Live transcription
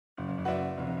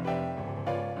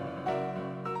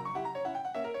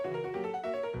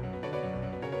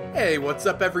Hey, what's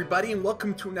up everybody, and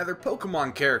welcome to another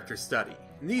Pokemon character study.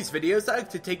 In these videos, I like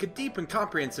to take a deep and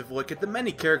comprehensive look at the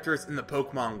many characters in the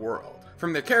Pokemon world.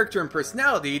 From their character and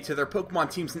personality to their Pokemon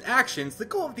teams and actions, the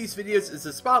goal of these videos is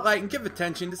to spotlight and give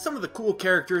attention to some of the cool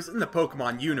characters in the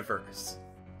Pokemon universe.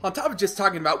 On top of just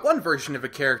talking about one version of a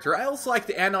character, I also like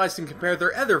to analyze and compare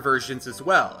their other versions as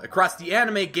well. Across the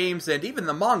anime, games, and even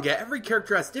the manga, every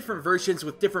character has different versions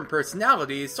with different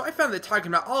personalities, so I found that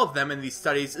talking about all of them in these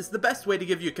studies is the best way to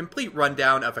give you a complete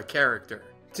rundown of a character.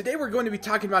 Today we're going to be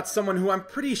talking about someone who I'm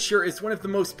pretty sure is one of the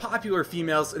most popular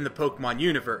females in the Pokemon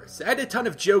universe. I had a ton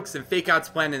of jokes and fake-outs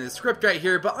planned in the script right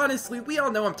here, but honestly, we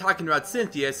all know I'm talking about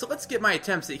Cynthia, so let's get my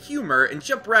attempts at humor and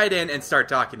jump right in and start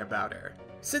talking about her.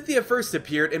 Cynthia first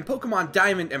appeared in Pokemon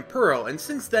Diamond and Pearl, and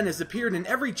since then has appeared in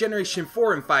every Generation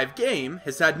 4 and 5 game,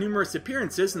 has had numerous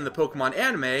appearances in the Pokemon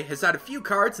anime, has had a few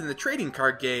cards in the trading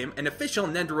card game, an official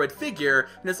Nendoroid figure,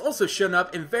 and has also shown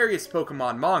up in various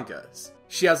Pokemon mangas.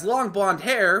 She has long blonde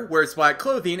hair, wears black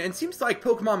clothing, and seems to like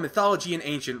Pokemon mythology and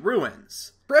ancient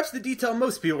ruins. Perhaps the detail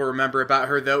most people remember about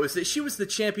her though is that she was the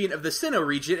champion of the Sinnoh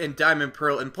region in Diamond,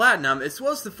 Pearl, and Platinum, as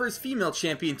well as the first female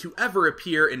champion to ever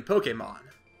appear in Pokemon.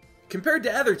 Compared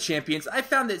to other champions, I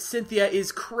found that Cynthia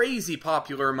is crazy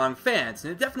popular among fans,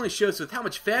 and it definitely shows with how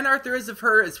much fan art there is of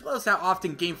her, as well as how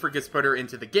often Game Freak has put her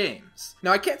into the games.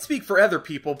 Now, I can't speak for other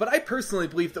people, but I personally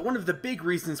believe that one of the big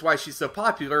reasons why she's so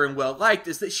popular and well-liked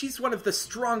is that she's one of the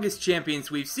strongest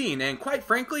champions we've seen, and quite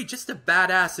frankly, just a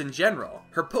badass in general.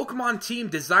 Her Pokemon team,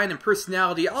 design, and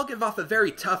personality all give off a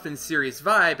very tough and serious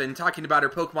vibe, and talking about her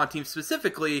Pokemon team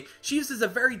specifically, she uses a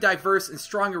very diverse and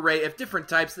strong array of different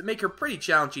types that make her pretty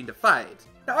challenging to fight.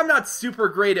 Now, I'm not super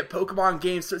great at Pokemon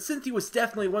games, so Cynthia was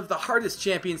definitely one of the hardest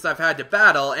champions I've had to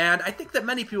battle, and I think that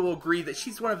many people will agree that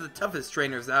she's one of the toughest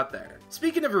trainers out there.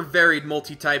 Speaking of her varied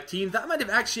multi-type team, that might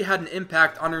have actually had an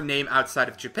impact on her name outside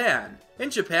of Japan. In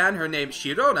Japan, her name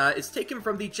Shirona is taken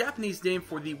from the Japanese name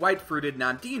for the white-fruited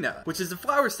Nandina, which is a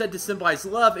flower said to symbolize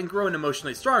love and growing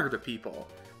emotionally stronger to people.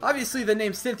 Obviously, the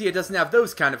name Cynthia doesn't have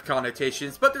those kind of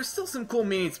connotations, but there's still some cool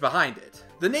meanings behind it.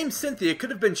 The name Cynthia could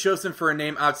have been chosen for a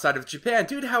name outside of Japan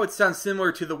due to how it sounds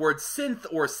similar to the word synth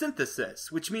or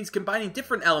synthesis, which means combining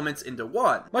different elements into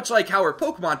one, much like how her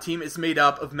Pokemon team is made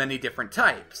up of many different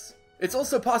types. It's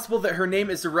also possible that her name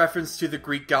is a reference to the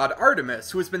Greek god Artemis,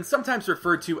 who has been sometimes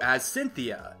referred to as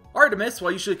Cynthia. Artemis,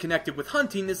 while usually connected with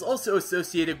hunting, is also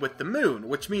associated with the moon,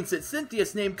 which means that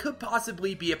Cynthia's name could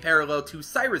possibly be a parallel to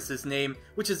Cyrus's name,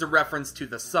 which is a reference to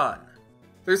the sun.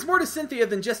 There's more to Cynthia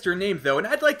than just her name though, and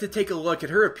I'd like to take a look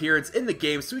at her appearance in the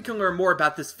game so we can learn more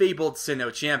about this fabled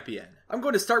Sinnoh champion. I'm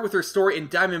going to start with her story in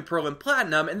Diamond, Pearl, and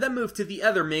Platinum, and then move to the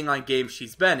other mainline games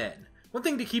she's been in. One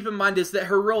thing to keep in mind is that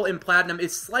her role in Platinum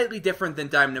is slightly different than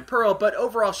Diamond and Pearl, but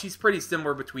overall she's pretty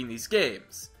similar between these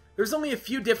games. There's only a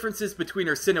few differences between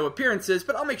her Sinnoh appearances,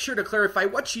 but I'll make sure to clarify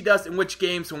what she does in which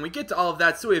games when we get to all of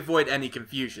that so we avoid any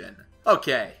confusion.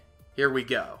 Okay, here we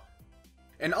go.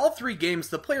 In all three games,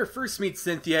 the player first meets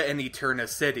Cynthia in Eterna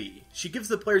City. She gives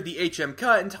the player the HM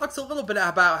cut and talks a little bit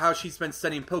about how she's been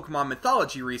studying Pokemon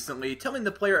mythology recently, telling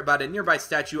the player about a nearby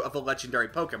statue of a legendary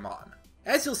Pokemon.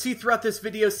 As you'll see throughout this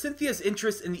video, Cynthia's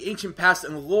interest in the ancient past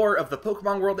and lore of the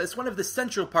Pokemon world is one of the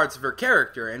central parts of her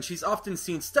character, and she's often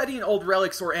seen studying old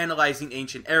relics or analyzing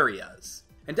ancient areas.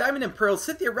 In Diamond and Pearl,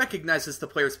 Cynthia recognizes the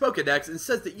player's Pokedex and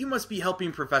says that you must be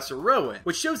helping Professor Rowan,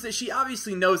 which shows that she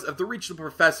obviously knows of the regional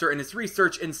professor and his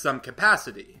research in some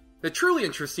capacity. The truly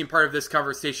interesting part of this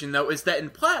conversation, though, is that in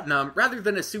Platinum, rather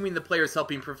than assuming the player's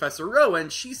helping Professor Rowan,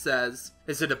 she says,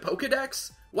 "Is it a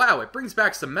Pokedex? Wow, it brings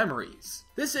back some memories."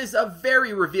 This is a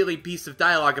very revealing piece of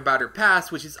dialogue about her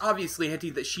past, which is obviously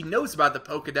hinting that she knows about the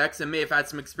Pokedex and may have had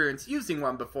some experience using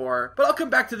one before, but I'll come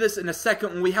back to this in a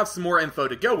second when we have some more info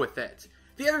to go with it.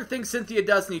 The other thing Cynthia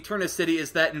does in Eterna City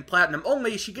is that in Platinum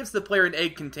only, she gives the player an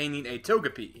egg containing a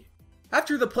Togepi.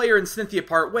 After the player and Cynthia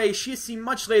part ways, she is seen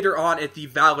much later on at the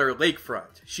Valor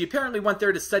Lakefront. She apparently went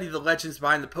there to study the legends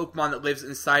behind the Pokemon that lives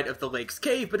inside of the lake's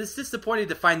cave, but is disappointed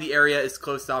to find the area is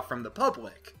closed off from the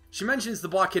public. She mentions the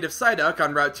blockade of Psyduck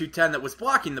on Route 210 that was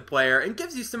blocking the player, and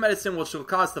gives you some medicine which will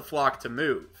cause the flock to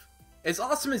move. As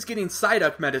awesome as getting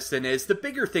Psyduck medicine is, the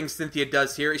bigger thing Cynthia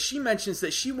does here is she mentions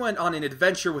that she went on an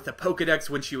adventure with a Pokedex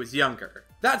when she was younger.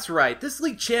 That's right, this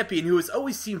league champion who has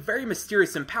always seemed very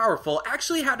mysterious and powerful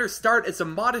actually had her start as a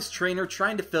modest trainer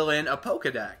trying to fill in a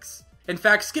Pokedex. In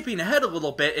fact, skipping ahead a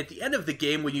little bit, at the end of the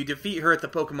game when you defeat her at the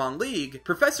Pokemon League,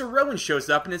 Professor Rowan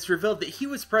shows up and it's revealed that he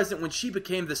was present when she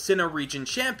became the Sinnoh region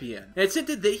champion, and it's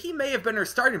hinted that he may have been her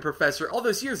starting professor all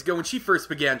those years ago when she first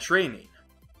began training.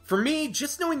 For me,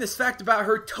 just knowing this fact about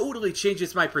her totally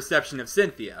changes my perception of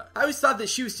Cynthia. I always thought that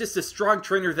she was just a strong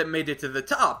trainer that made it to the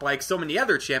top, like so many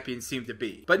other champions seem to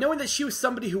be. But knowing that she was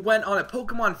somebody who went on a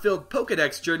Pokemon-filled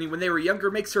Pokedex journey when they were younger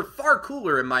makes her far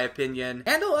cooler in my opinion,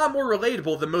 and a lot more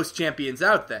relatable than most champions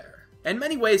out there. In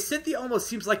many ways, Cynthia almost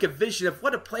seems like a vision of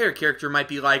what a player character might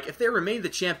be like if they remained the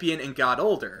champion and got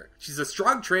older. She's a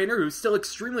strong trainer who's still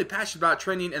extremely passionate about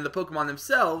training and the Pokemon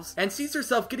themselves, and sees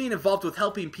herself getting involved with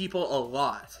helping people a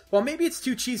lot. While maybe it's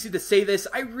too cheesy to say this,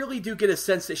 I really do get a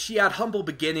sense that she had humble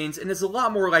beginnings and is a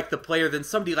lot more like the player than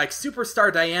somebody like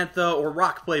Superstar Diantha or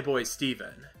Rock Playboy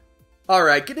Steven.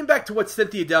 Alright, getting back to what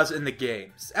Cynthia does in the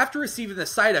games. After receiving the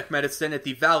Psyduck medicine at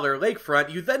the Valor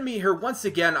Lakefront, you then meet her once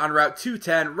again on Route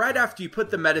 210 right after you put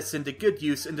the medicine to good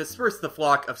use and disperse the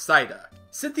flock of Psyduck.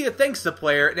 Cynthia thanks the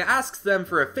player and asks them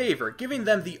for a favor, giving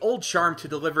them the old charm to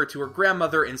deliver to her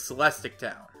grandmother in Celestic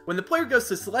Town. When the player goes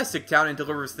to Celestic Town and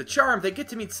delivers the charm, they get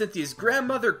to meet Cynthia's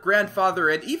grandmother, grandfather,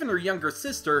 and even her younger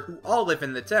sister, who all live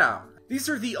in the town. These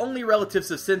are the only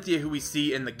relatives of Cynthia who we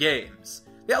see in the games.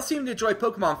 They all seem to enjoy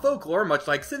Pokemon folklore, much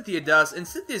like Cynthia does, and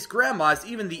Cynthia's grandma is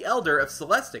even the elder of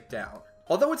Celestic Town.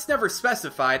 Although it's never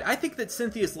specified, I think that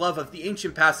Cynthia's love of the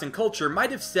ancient past and culture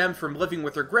might have stemmed from living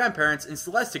with her grandparents in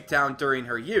Celestic Town during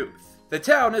her youth. The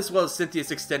town, as well as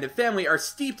Cynthia's extended family, are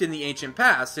steeped in the ancient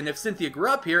past, and if Cynthia grew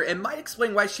up here, it might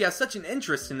explain why she has such an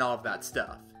interest in all of that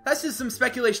stuff. That's just some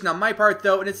speculation on my part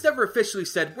though, and it's never officially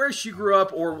said where she grew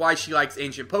up or why she likes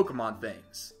ancient Pokemon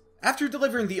things. After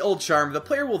delivering the old charm, the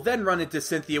player will then run into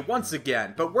Cynthia once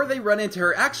again, but where they run into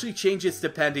her actually changes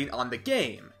depending on the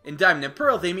game. In Diamond and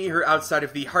Pearl, they meet her outside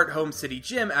of the Heart Home City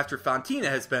Gym after Fantina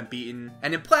has been beaten,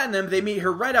 and in Platinum, they meet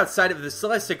her right outside of the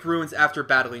Celestic Ruins after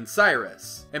battling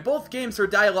Cyrus. In both games, her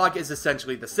dialogue is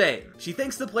essentially the same. She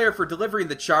thanks the player for delivering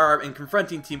the charm and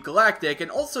confronting Team Galactic,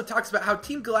 and also talks about how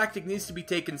Team Galactic needs to be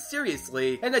taken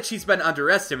seriously, and that she's been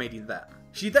underestimating them.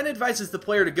 She then advises the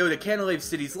player to go to Canalave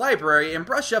City's library and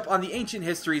brush up on the ancient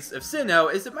histories of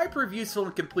Sinnoh, as it might prove useful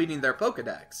in completing their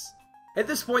Pokedex. At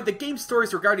this point, the game's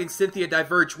stories regarding Cynthia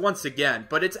diverge once again,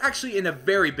 but it's actually in a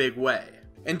very big way.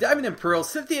 In Diamond and Pearl,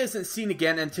 Cynthia isn't seen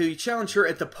again until you challenge her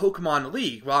at the Pokemon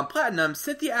League, while in Platinum,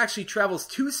 Cynthia actually travels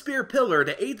to Spear Pillar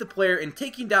to aid the player in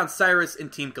taking down Cyrus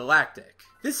and Team Galactic.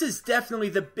 This is definitely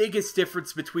the biggest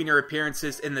difference between her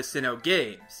appearances in the Sinnoh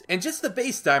games. And just the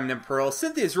base Diamond and Pearl,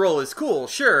 Cynthia's role is cool,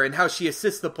 sure, and how she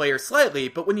assists the player slightly,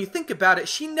 but when you think about it,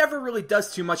 she never really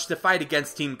does too much to fight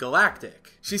against Team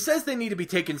Galactic. She says they need to be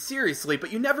taken seriously,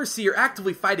 but you never see her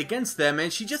actively fight against them,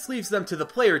 and she just leaves them to the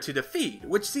player to defeat,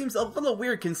 which seems a little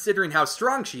weird considering how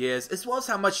strong she is, as well as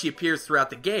how much she appears throughout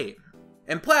the game.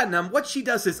 In Platinum, what she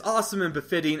does is awesome and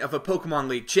befitting of a Pokemon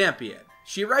League champion.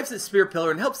 She arrives at Spear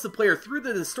Pillar and helps the player through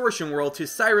the Distortion World to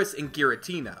Cyrus and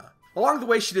Giratina. Along the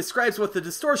way, she describes what the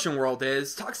Distortion World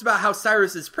is, talks about how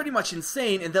Cyrus is pretty much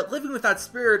insane and that living without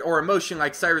spirit or emotion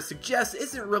like Cyrus suggests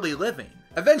isn't really living.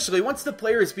 Eventually, once the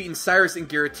player has beaten Cyrus and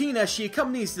Giratina, she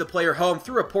accompanies the player home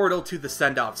through a portal to the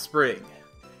Send-Off Spring.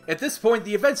 At this point,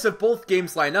 the events of both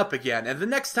games line up again, and the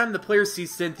next time the player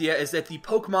sees Cynthia is at the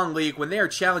Pokemon League when they are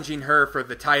challenging her for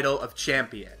the title of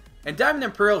Champion. In Diamond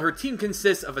and Pearl, her team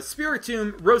consists of a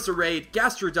Spiritomb, Roserade,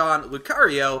 Gastrodon,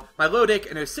 Lucario, Milotic,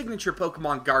 and her signature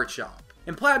Pokemon Garchomp.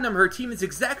 In Platinum, her team is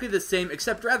exactly the same,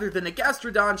 except rather than a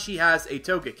Gastrodon, she has a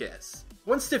Togekiss.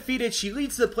 Once defeated, she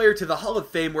leads the player to the Hall of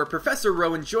Fame where Professor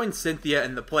Rowan joins Cynthia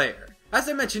and the player. As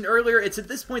I mentioned earlier, it's at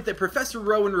this point that Professor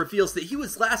Rowan reveals that he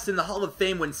was last in the Hall of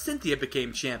Fame when Cynthia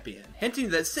became champion, hinting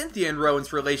that Cynthia and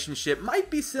Rowan's relationship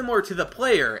might be similar to the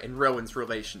player and Rowan's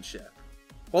relationship.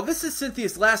 While this is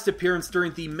Cynthia's last appearance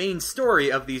during the main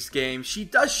story of these games, she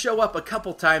does show up a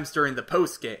couple times during the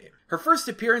post-game. Her first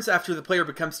appearance after the player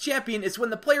becomes champion is when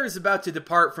the player is about to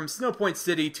depart from Snowpoint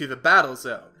City to the Battle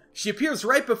Zone. She appears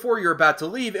right before you're about to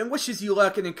leave and wishes you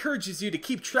luck and encourages you to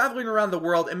keep traveling around the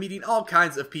world and meeting all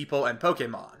kinds of people and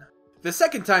Pokemon. The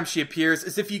second time she appears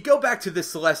is if you go back to the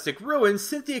Celestic Ruins,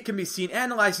 Cynthia can be seen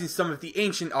analyzing some of the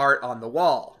ancient art on the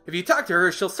wall. If you talk to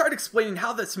her, she'll start explaining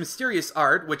how this mysterious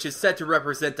art, which is said to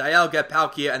represent Dialga,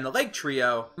 Palkia, and the Lake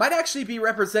Trio, might actually be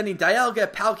representing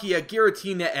Dialga, Palkia,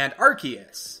 Giratina, and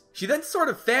Arceus. She then sort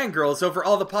of fangirls over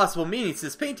all the possible meanings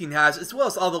this painting has, as well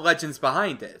as all the legends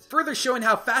behind it, further showing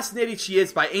how fascinated she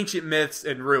is by ancient myths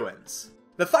and ruins.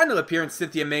 The final appearance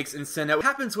Cynthia makes in Sinnoh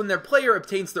happens when their player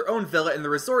obtains their own villa in the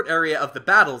resort area of the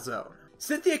Battle Zone.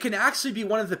 Cynthia can actually be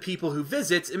one of the people who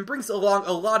visits and brings along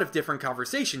a lot of different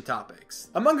conversation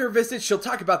topics. Among her visits, she'll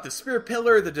talk about the Spirit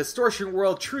Pillar, the Distortion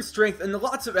World, True Strength, and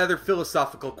lots of other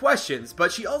philosophical questions,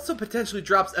 but she also potentially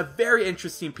drops a very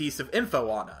interesting piece of info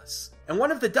on us. In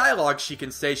one of the dialogues she can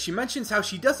say, she mentions how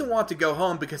she doesn't want to go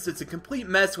home because it's a complete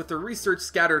mess with her research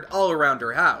scattered all around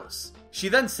her house. She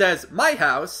then says, "My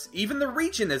house? Even the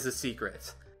region is a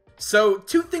secret." So,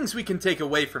 two things we can take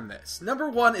away from this. Number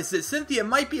one is that Cynthia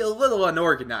might be a little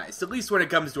unorganized, at least when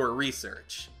it comes to her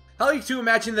research. I like to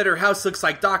imagine that her house looks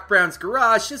like Doc Brown's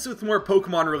garage, just with more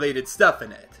Pokemon-related stuff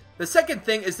in it. The second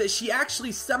thing is that she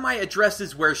actually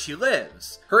semi-addresses where she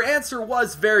lives. Her answer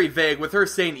was very vague, with her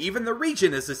saying even the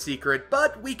region is a secret,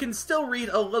 but we can still read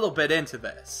a little bit into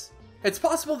this. It's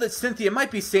possible that Cynthia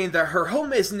might be saying that her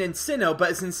home isn't in Sinnoh,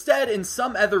 but is instead in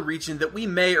some other region that we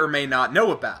may or may not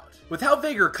know about. With how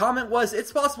vague her comment was,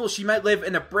 it's possible she might live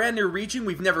in a brand new region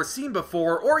we've never seen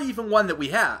before, or even one that we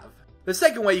have. The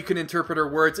second way you can interpret her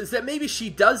words is that maybe she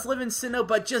does live in Sinnoh,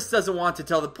 but just doesn't want to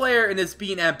tell the player and is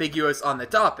being ambiguous on the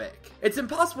topic. It's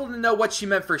impossible to know what she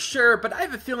meant for sure, but I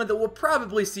have a feeling that we'll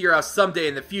probably see her house someday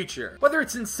in the future, whether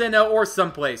it's in Sinnoh or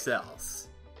someplace else.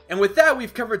 And with that,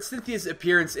 we've covered Cynthia's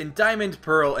appearance in Diamond,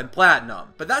 Pearl, and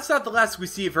Platinum, but that's not the last we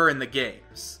see of her in the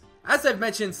games. As I've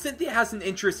mentioned, Cynthia has an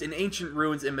interest in ancient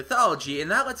ruins and mythology,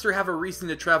 and that lets her have a reason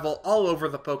to travel all over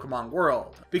the Pokemon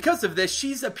world. Because of this,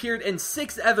 she's appeared in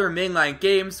 6 other mainline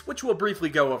games, which we'll briefly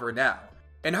go over now.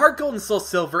 In Heart Gold and Soul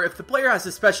Silver, if the player has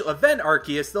a special event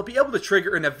Arceus, they'll be able to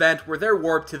trigger an event where they're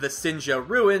warped to the Sinnoh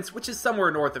ruins, which is somewhere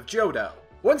north of Johto.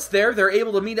 Once there, they're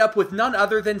able to meet up with none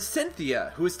other than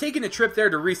Cynthia, who has taken a trip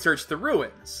there to research the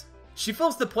ruins. She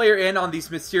fills the player in on these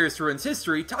mysterious ruins'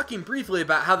 history, talking briefly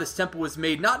about how this temple was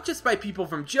made not just by people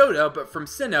from Johto, but from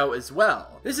Sinnoh as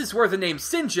well. This is where the name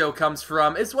Sinnoh comes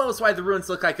from, as well as why the ruins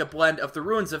look like a blend of the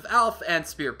ruins of Alph and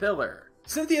Spirit Pillar.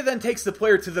 Cynthia then takes the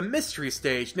player to the mystery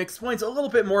stage and explains a little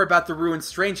bit more about the ruins'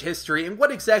 strange history and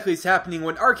what exactly is happening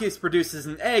when Arceus produces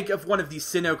an egg of one of these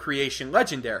Sinnoh creation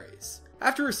legendaries.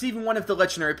 After receiving one of the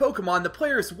legendary Pokemon, the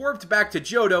player is warped back to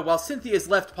Johto while Cynthia is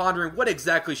left pondering what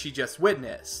exactly she just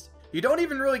witnessed. You don't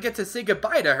even really get to say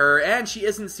goodbye to her, and she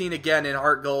isn't seen again in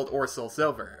Heart Gold or Soul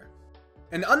Silver.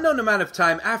 An unknown amount of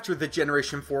time after the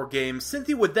Generation 4 game,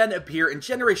 Cynthia would then appear in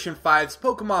Generation 5's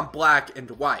Pokemon Black and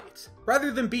White.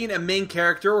 Rather than being a main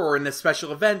character or in a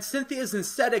special event, Cynthia is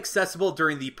instead accessible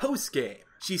during the post-game.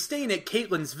 She's staying at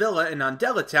Caitlin's villa in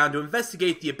Undella Town to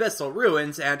investigate the Abyssal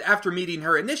Ruins, and after meeting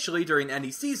her initially during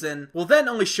any season, will then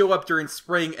only show up during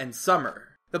spring and summer.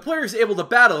 The player is able to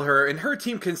battle her, and her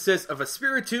team consists of a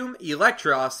Spiritomb,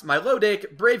 Electros,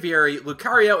 Milotic, Braviary,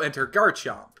 Lucario, and her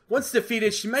Garchomp. Once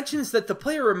defeated, she mentions that the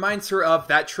player reminds her of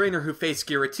that trainer who faced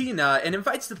Giratina, and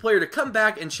invites the player to come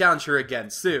back and challenge her again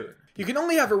soon. You can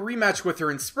only have a rematch with her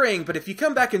in spring, but if you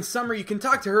come back in summer, you can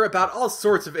talk to her about all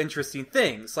sorts of interesting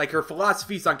things, like her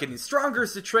philosophies on getting stronger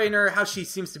as a trainer, how she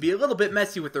seems to be a little bit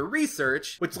messy with her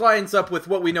research, which lines up with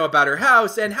what we know about her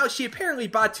house, and how she apparently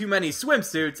bought too many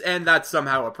swimsuits, and that's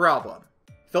somehow a problem.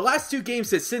 The last 2 games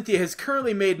that Cynthia has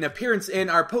currently made an appearance in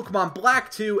are Pokemon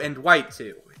Black 2 and White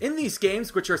 2. In these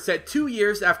games, which are set 2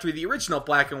 years after the original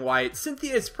Black and White,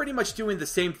 Cynthia is pretty much doing the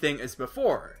same thing as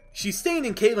before. She's staying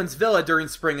in Caitlin's villa during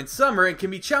spring and summer and can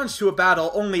be challenged to a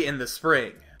battle only in the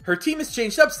spring. Her team has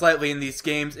changed up slightly in these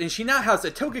games, and she now has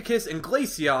a Togekiss and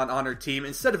Glaceon on her team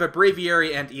instead of a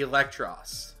Braviary and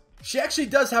Electros. She actually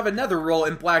does have another role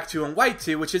in Black 2 and White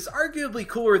 2, which is arguably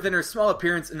cooler than her small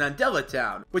appearance in Undella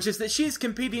Town, which is that she's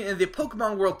competing in the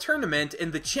Pokemon World Tournament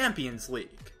in the Champions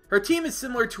League. Her team is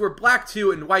similar to her Black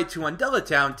 2 and White 2 Undella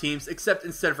Town teams, except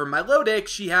instead of her Milotic,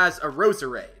 she has a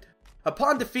Roserade.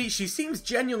 Upon defeat, she seems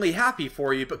genuinely happy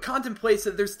for you, but contemplates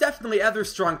that there's definitely other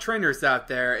strong trainers out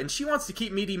there, and she wants to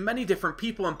keep meeting many different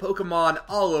people and Pokemon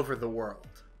all over the world.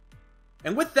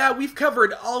 And with that, we've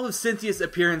covered all of Cynthia's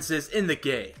appearances in the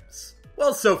games.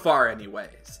 Well, so far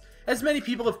anyways. As many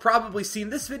people have probably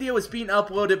seen, this video is being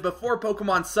uploaded before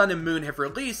Pokemon Sun and Moon have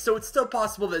released, so it's still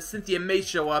possible that Cynthia may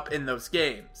show up in those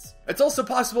games. It's also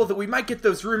possible that we might get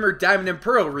those rumored Diamond and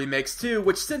Pearl remakes too,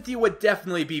 which Cynthia would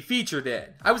definitely be featured in.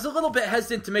 I was a little bit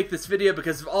hesitant to make this video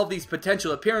because of all these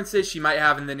potential appearances she might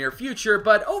have in the near future,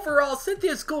 but overall,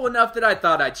 Cynthia's cool enough that I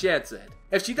thought I'd chance it.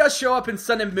 If she does show up in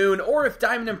Sun and Moon, or if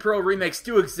Diamond and Pearl remakes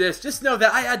do exist, just know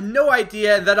that I had no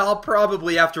idea and that I'll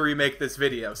probably have to remake this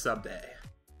video someday.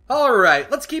 Alright,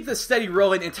 let's keep this steady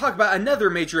rolling and talk about another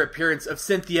major appearance of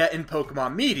Cynthia in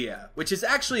Pokemon media, which is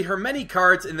actually her many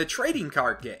cards in the trading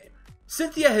card game.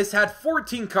 Cynthia has had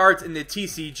 14 cards in the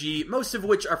TCG, most of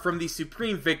which are from the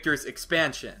Supreme Victors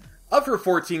expansion. Of her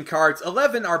 14 cards,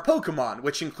 11 are Pokemon,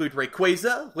 which include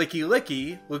Rayquaza,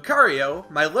 Licky, Lucario,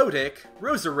 Milotic,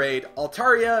 Roserade,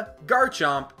 Altaria,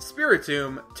 Garchomp,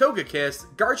 Spiritomb,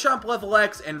 Togekiss, Garchomp level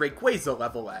X, and Rayquaza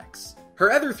level X.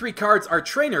 Her other 3 cards are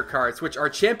trainer cards, which are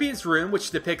Champion's Room,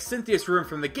 which depicts Cynthia's room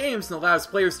from the games and allows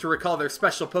players to recall their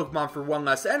special Pokemon for 1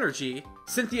 less energy,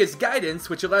 Cynthia's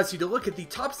Guidance, which allows you to look at the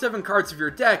top 7 cards of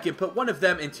your deck and put one of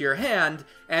them into your hand,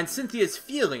 and Cynthia's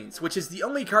Feelings, which is the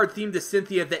only card themed to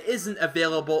Cynthia that isn't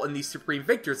available in the Supreme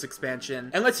Victors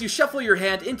expansion, and lets you shuffle your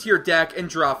hand into your deck and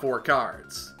draw 4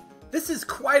 cards. This is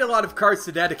quite a lot of cards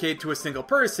to dedicate to a single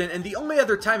person, and the only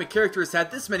other time a character has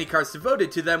had this many cards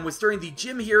devoted to them was during the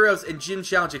Gym Heroes and Gym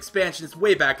Challenge expansions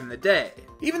way back in the day.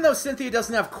 Even though Cynthia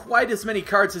doesn't have quite as many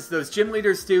cards as those gym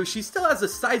leaders do, she still has a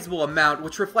sizable amount,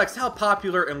 which reflects how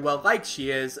popular and well-liked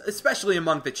she is, especially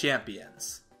among the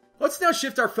champions. Let's now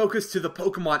shift our focus to the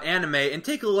Pokemon anime and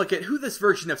take a look at who this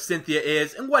version of Cynthia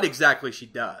is and what exactly she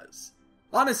does.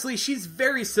 Honestly, she's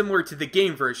very similar to the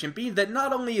game version, being that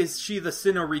not only is she the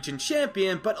Sinnoh region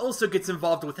champion, but also gets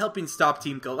involved with helping stop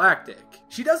Team Galactic.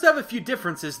 She does have a few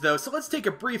differences though, so let's take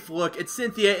a brief look at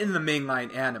Cynthia in the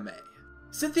mainline anime.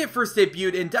 Cynthia first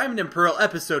debuted in Diamond and Pearl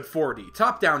episode 40,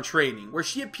 Top-Down Training, where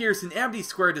she appears in Amity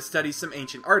Square to study some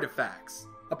ancient artifacts.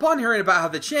 Upon hearing about how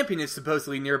the champion is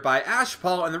supposedly nearby, Ash,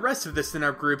 Paul, and the rest of the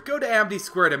Sinnoh group go to Amity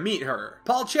Square to meet her.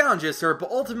 Paul challenges her, but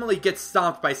ultimately gets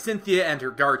stomped by Cynthia and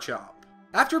her Garchomp.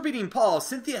 After beating Paul,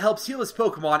 Cynthia helps heal his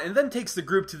Pokemon and then takes the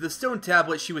group to the stone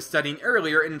tablet she was studying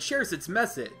earlier and shares its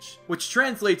message, which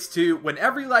translates to, when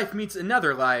every life meets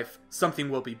another life, something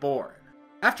will be born.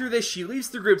 After this, she leaves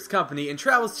the group's company and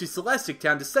travels to Celestic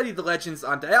Town to study the legends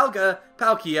on Dialga,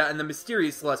 Palkia, and the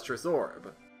mysterious Lustrous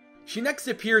Orb. She next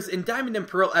appears in Diamond and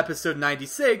Pearl episode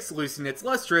 96, Losing Its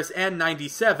Lustrous, and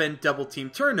 97, Double Team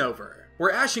Turnover,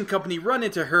 where Ash and company run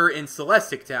into her in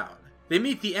Celestic Town. They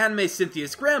meet the anime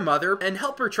Cynthia's grandmother and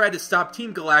help her try to stop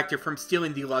Team Galactic from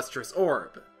stealing the Lustrous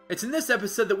Orb. It's in this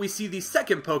episode that we see the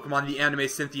second Pokemon the anime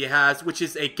Cynthia has, which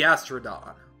is a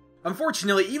Gastrodon.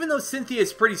 Unfortunately, even though Cynthia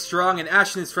is pretty strong and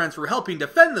Ash and his friends were helping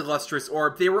defend the Lustrous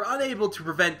Orb, they were unable to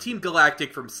prevent Team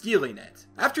Galactic from stealing it.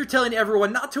 After telling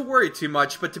everyone not to worry too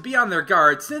much, but to be on their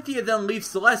guard, Cynthia then leaves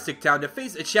Celestic Town to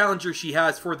face a challenger she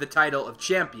has for the title of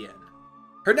Champion.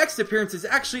 Her next appearance is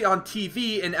actually on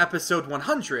TV in episode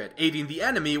 100, Aiding the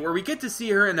Enemy, where we get to see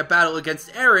her in a battle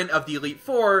against Aaron of the Elite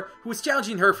Four, who was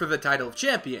challenging her for the title of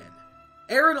Champion.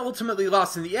 Aaron ultimately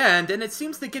lost in the end, and it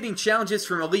seems that getting challenges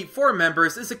from Elite Four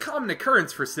members is a common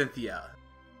occurrence for Cynthia.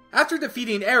 After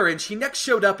defeating Aaron, she next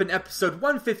showed up in episode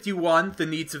 151, The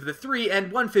Needs of the Three, and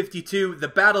 152, The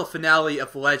Battle Finale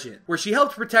of Legend, where she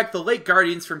helped protect the Lake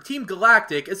Guardians from Team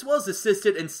Galactic, as well as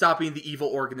assisted in stopping the evil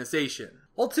organization.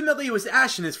 Ultimately, it was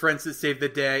Ash and his friends that saved the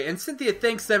day, and Cynthia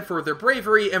thanks them for their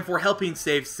bravery and for helping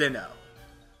save Sinnoh.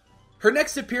 Her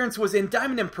next appearance was in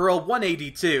Diamond and Pearl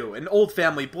 182, an old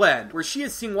family blend, where she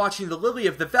is seen watching the Lily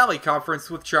of the Valley conference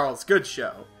with Charles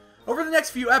Goodshow. Over the next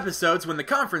few episodes, when the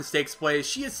conference takes place,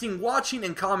 she is seen watching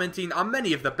and commenting on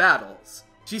many of the battles.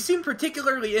 She seemed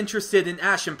particularly interested in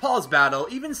Ash and Paul's battle,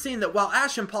 even saying that while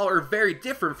Ash and Paul are very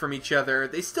different from each other,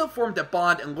 they still formed a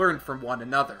bond and learned from one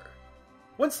another.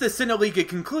 Once the Sinnoh League had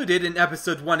concluded in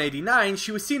episode 189,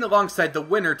 she was seen alongside the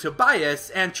winner Tobias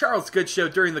and Charles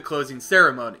Goodshow during the closing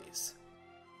ceremonies.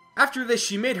 After this,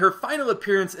 she made her final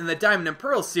appearance in the Diamond and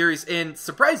Pearl series in,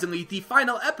 surprisingly, the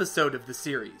final episode of the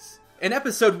series. In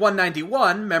episode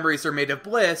 191, Memories Are Made of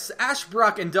Bliss, Ash,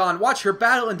 Brock, and Dawn watch her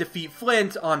battle and defeat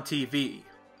Flint on TV.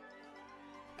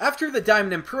 After the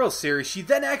Diamond and Pearl series, she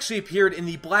then actually appeared in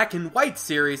the Black and White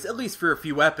series, at least for a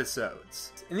few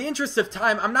episodes. In the interest of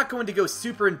time, I'm not going to go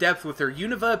super in depth with her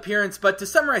Unova appearance, but to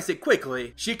summarize it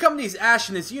quickly, she accompanies Ash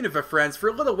and his Unova friends for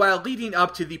a little while leading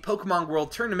up to the Pokemon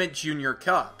World Tournament Junior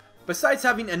Cup. Besides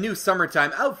having a new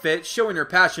summertime outfit, showing her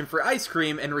passion for ice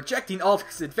cream, and rejecting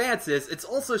Aldrich's advances, it's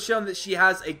also shown that she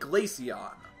has a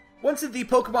Glaceon. Once at the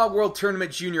Pokemon World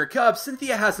Tournament Junior Cup,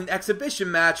 Cynthia has an exhibition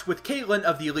match with Caitlin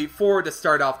of the Elite Four to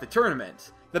start off the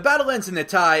tournament. The battle ends in a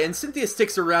tie, and Cynthia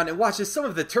sticks around and watches some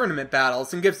of the tournament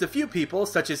battles, and gives a few people,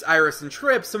 such as Iris and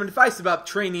Trip, some advice about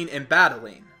training and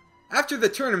battling. After the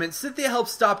tournament, Cynthia helped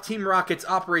stop Team Rocket's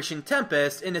Operation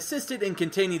Tempest, and assisted in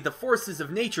containing the Forces of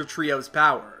Nature Trio's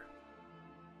power.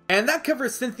 And that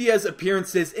covers Cynthia's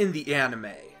appearances in the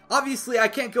anime. Obviously, I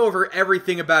can't go over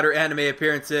everything about her anime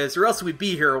appearances, or else we'd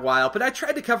be here a while, but I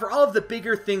tried to cover all of the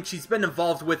bigger things she's been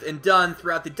involved with and done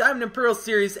throughout the Diamond and Pearl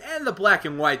series and the Black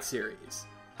and White series.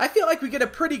 I feel like we get a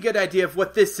pretty good idea of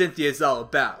what this Cynthia is all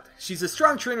about. She's a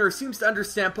strong trainer who seems to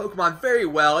understand Pokemon very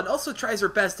well, and also tries her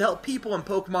best to help people in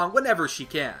Pokemon whenever she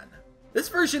can. This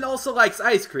version also likes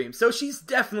ice cream, so she's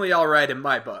definitely alright in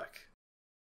my book.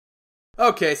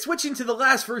 Okay, switching to the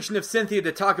last version of Cynthia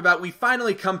to talk about, we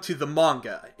finally come to the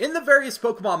manga. In the various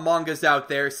Pokemon mangas out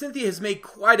there, Cynthia has made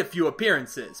quite a few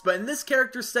appearances, but in this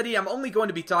character study I'm only going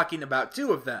to be talking about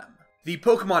 2 of them. The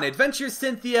Pokemon Adventure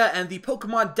Cynthia and the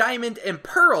Pokemon Diamond and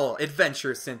Pearl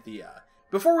Adventure Cynthia.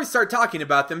 Before we start talking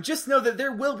about them, just know that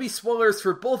there will be spoilers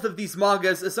for both of these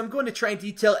mangas, as I'm going to try and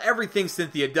detail everything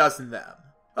Cynthia does in them.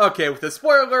 Okay, with the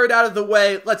spoiler alert out of the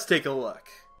way, let's take a look.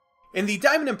 In the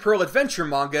Diamond and Pearl Adventure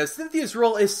manga, Cynthia's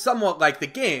role is somewhat like the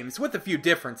games, with a few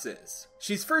differences.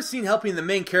 She's first seen helping the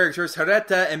main characters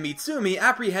Haretta and Mitsumi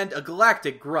apprehend a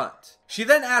galactic grunt. She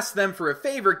then asks them for a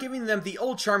favor, giving them the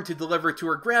old charm to deliver to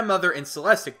her grandmother in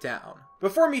Celestic Town.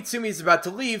 Before Mitsumi is about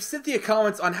to leave, Cynthia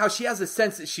comments on how she has a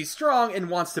sense that she's strong and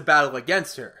wants to battle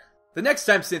against her. The next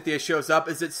time Cynthia shows up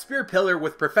is at Spear Pillar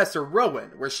with Professor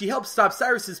Rowan, where she helps stop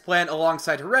Cyrus's plan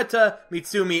alongside Haretta,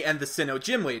 Mitsumi, and the Sinnoh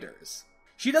gym leaders.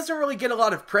 She doesn't really get a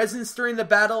lot of presence during the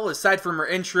battle, aside from her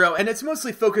intro, and it's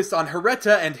mostly focused on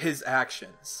Haretta and his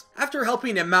actions. After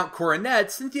helping at Mount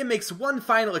Coronet, Cynthia makes one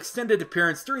final extended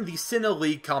appearance during the Sinnoh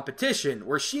League competition,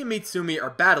 where she and Mitsumi are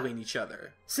battling each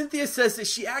other. Cynthia says that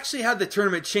she actually had the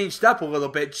tournament changed up a little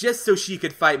bit just so she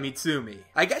could fight Mitsumi.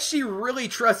 I guess she really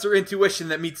trusts her intuition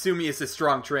that Mitsumi is a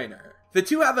strong trainer. The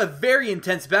two have a very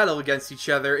intense battle against each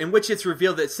other, in which it's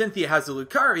revealed that Cynthia has a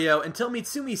Lucario until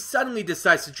Mitsumi suddenly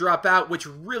decides to drop out, which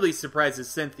really surprises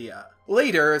Cynthia.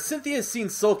 Later, Cynthia is seen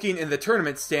sulking in the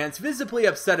tournament stands, visibly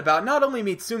upset about not only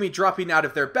Mitsumi dropping out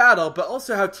of their battle, but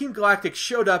also how Team Galactic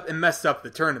showed up and messed up the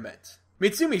tournament.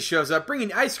 Mitsumi shows up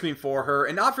bringing ice cream for her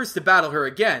and offers to battle her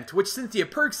again, to which Cynthia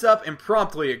perks up and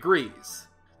promptly agrees.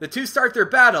 The two start their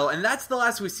battle, and that's the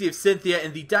last we see of Cynthia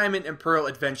in the Diamond and Pearl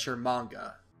Adventure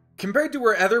manga. Compared to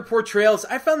her other portrayals,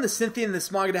 I found the Cynthia in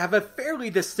this manga to have a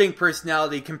fairly distinct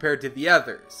personality compared to the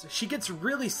others. She gets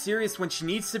really serious when she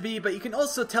needs to be, but you can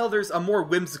also tell there's a more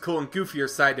whimsical and goofier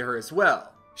side to her as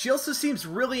well. She also seems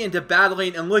really into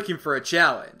battling and looking for a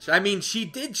challenge. I mean, she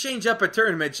did change up a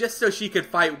tournament just so she could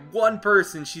fight one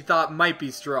person she thought might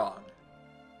be strong.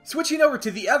 Switching over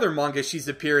to the other manga she's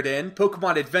appeared in,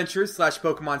 Pokemon Adventures /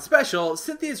 Pokemon Special,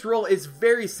 Cynthia's role is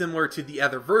very similar to the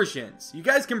other versions. You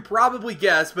guys can probably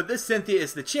guess, but this Cynthia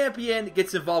is the champion,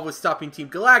 gets involved with stopping Team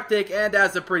Galactic, and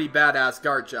has a pretty badass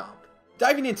guard jump.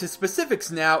 Diving into specifics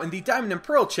now, in the Diamond and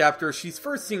Pearl chapter, she's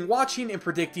first seen watching and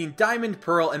predicting Diamond,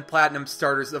 Pearl, and Platinum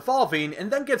starters evolving, and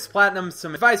then gives Platinum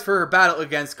some advice for her battle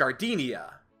against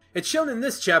Gardenia. It's shown in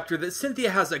this chapter that Cynthia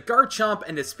has a Garchomp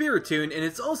and a Spiritomb, and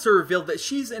it's also revealed that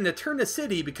she's in Eterna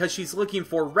City because she's looking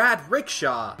for Rad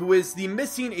Rickshaw, who is the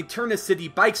missing Eterna City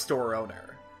bike store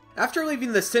owner. After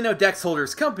leaving the Sinnoh Dex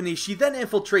Holder's company, she then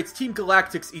infiltrates Team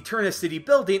Galactic's Eterna City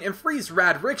building and frees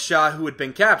Rad Rickshaw, who had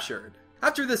been captured.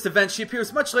 After this event, she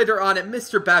appears much later on at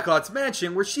Mr. Backlot's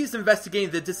mansion, where she's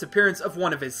investigating the disappearance of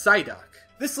one of his Psyduck.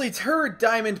 This leads her,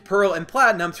 Diamond, Pearl, and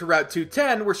Platinum to Route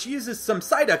 210, where she uses some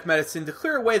Psyduck medicine to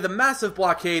clear away the massive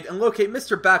blockade and locate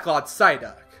Mr. Backlot's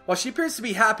Psyduck. While she appears to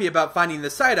be happy about finding the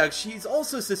Psyduck, she's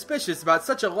also suspicious about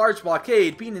such a large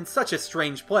blockade being in such a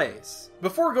strange place.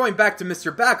 Before going back to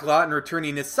Mr. Backlot and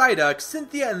returning his Psyduck,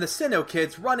 Cynthia and the Sinnoh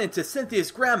kids run into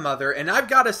Cynthia's grandmother, and I've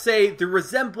gotta say, the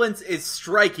resemblance is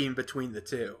striking between the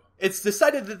two. It's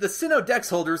decided that the Sinnoh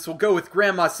Dex holders will go with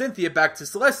Grandma Cynthia back to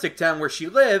Celestic Town where she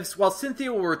lives, while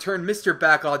Cynthia will return Mr.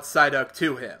 Backlot's Psyduck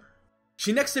to him.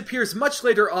 She next appears much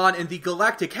later on in the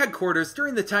Galactic headquarters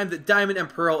during the time that Diamond and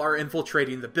Pearl are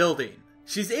infiltrating the building.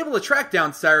 She's able to track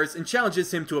down Cyrus and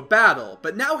challenges him to a battle,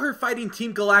 but now her fighting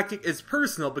Team Galactic is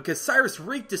personal because Cyrus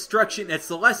wreaked destruction at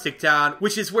Celestic Town,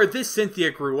 which is where this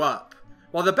Cynthia grew up.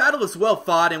 While the battle is well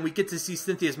fought and we get to see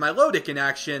Cynthia's Milotic in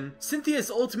action, Cynthia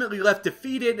is ultimately left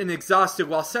defeated and exhausted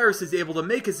while Cyrus is able to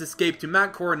make his escape to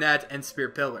Mount Coronet and Spear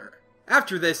Pillar.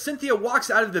 After this, Cynthia walks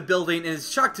out of the building and is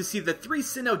shocked to see the 3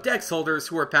 Sinnoh Dex holders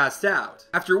who are passed out.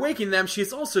 After waking them, she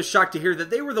is also shocked to hear that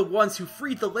they were the ones who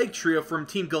freed the Lake Trio from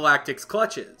Team Galactic's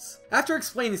clutches. After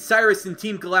explaining Cyrus and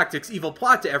Team Galactic's evil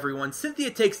plot to everyone,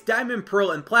 Cynthia takes Diamond,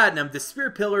 Pearl, and Platinum to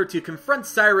Spear Pillar to confront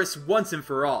Cyrus once and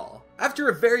for all. After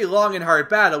a very long and hard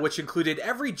battle, which included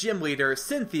every gym leader,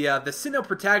 Cynthia, the Sinnoh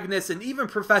protagonist, and even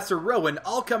Professor Rowan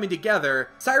all coming together,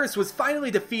 Cyrus was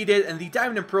finally defeated and the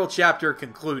Diamond and Pearl chapter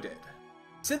concluded.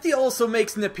 Cynthia also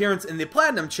makes an appearance in the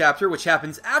Platinum chapter, which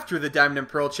happens after the Diamond and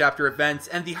Pearl chapter events,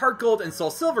 and the Heart Gold and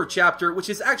Soul Silver chapter, which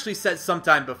is actually set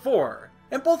sometime before.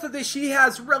 In both of these, she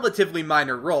has relatively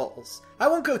minor roles. I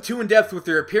won't go too in-depth with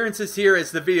her appearances here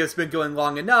as the video's been going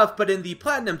long enough, but in the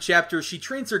Platinum chapter, she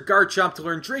trains her Garchomp to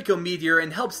learn Draco Meteor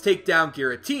and helps take down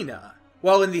Giratina.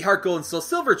 While in the Heart Gold and Soul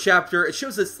Silver chapter, it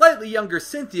shows a slightly younger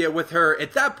Cynthia with her,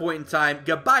 at that point in time,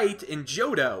 Gabite in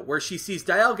Johto, where she sees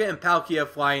Dialga and Palkia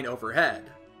flying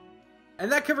overhead.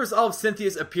 And that covers all of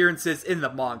Cynthia's appearances in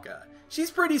the manga.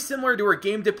 She's pretty similar to her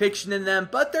game depiction in them,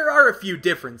 but there are a few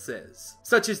differences.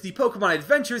 Such as the Pokemon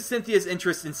Adventure Cynthia's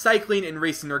interest in cycling and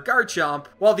racing her Garchomp,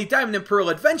 while the Diamond and Pearl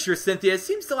Adventure Cynthia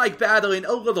seems to like battling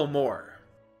a little more.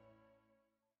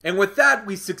 And with that,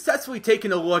 we've successfully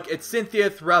taken a look at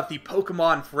Cynthia throughout the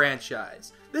Pokemon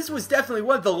franchise. This was definitely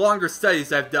one of the longer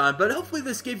studies I've done, but hopefully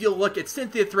this gave you a look at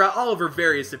Cynthia throughout all of her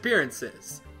various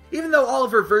appearances. Even though all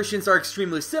of her versions are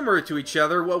extremely similar to each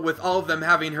other, what with all of them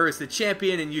having her as the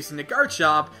champion and using the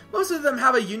Garchomp, most of them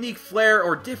have a unique flair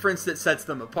or difference that sets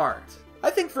them apart. I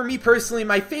think for me personally,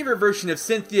 my favorite version of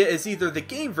Cynthia is either the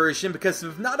game version because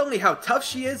of not only how tough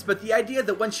she is, but the idea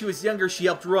that when she was younger she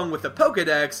helped run with a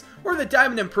Pokedex, or the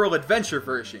Diamond and Pearl Adventure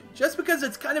version, just because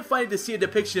it's kind of funny to see a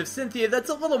depiction of Cynthia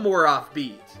that's a little more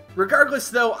offbeat. Regardless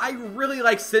though, I really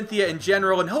like Cynthia in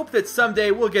general and hope that someday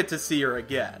we'll get to see her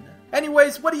again.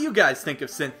 Anyways, what do you guys think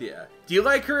of Cynthia? Do you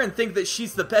like her and think that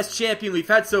she's the best champion we've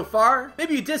had so far?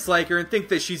 Maybe you dislike her and think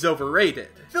that she's overrated.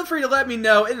 Feel free to let me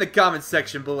know in the comments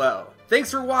section below.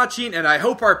 Thanks for watching, and I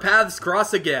hope our paths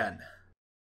cross again.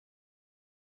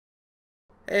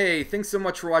 Hey, thanks so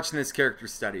much for watching this character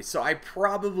study. So I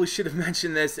probably should have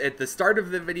mentioned this at the start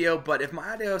of the video, but if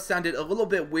my audio sounded a little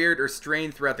bit weird or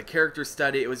strained throughout the character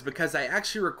study, it was because I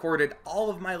actually recorded all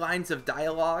of my lines of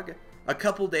dialogue a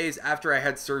couple days after I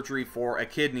had surgery for a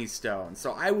kidney stone.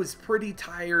 So I was pretty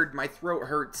tired, my throat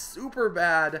hurt super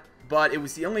bad, but it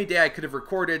was the only day I could have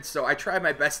recorded, so I tried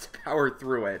my best to power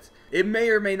through it. It may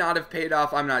or may not have paid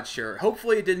off, I'm not sure.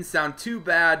 Hopefully it didn't sound too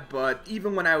bad, but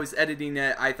even when I was editing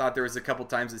it, I thought there was a couple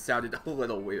times it sounded a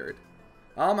little weird.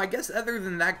 I guess other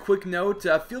than that quick note,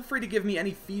 feel free to give me any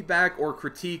feedback or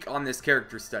critique on this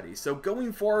character study. So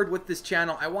going forward with this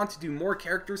channel, I want to do more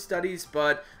character studies,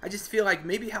 but I just feel like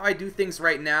maybe how I do things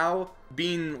right now,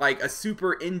 being like a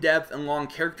super in-depth and long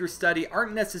character study,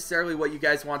 aren't necessarily what you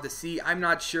guys want to see. I'm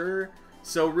not sure.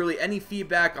 So really any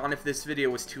feedback on if this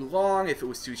video was too long, if it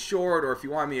was too short, or if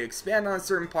you want me to expand on a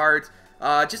certain part,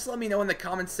 just let me know in the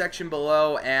comments section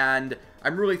below, and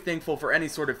I'm really thankful for any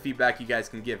sort of feedback you guys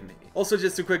can give me. Also,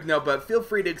 just a quick note, but feel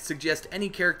free to suggest any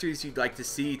characters you'd like to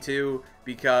see too,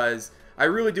 because I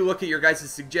really do look at your guys'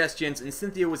 suggestions, and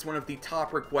Cynthia was one of the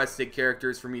top requested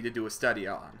characters for me to do a study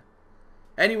on.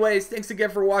 Anyways, thanks again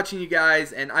for watching, you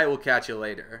guys, and I will catch you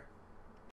later.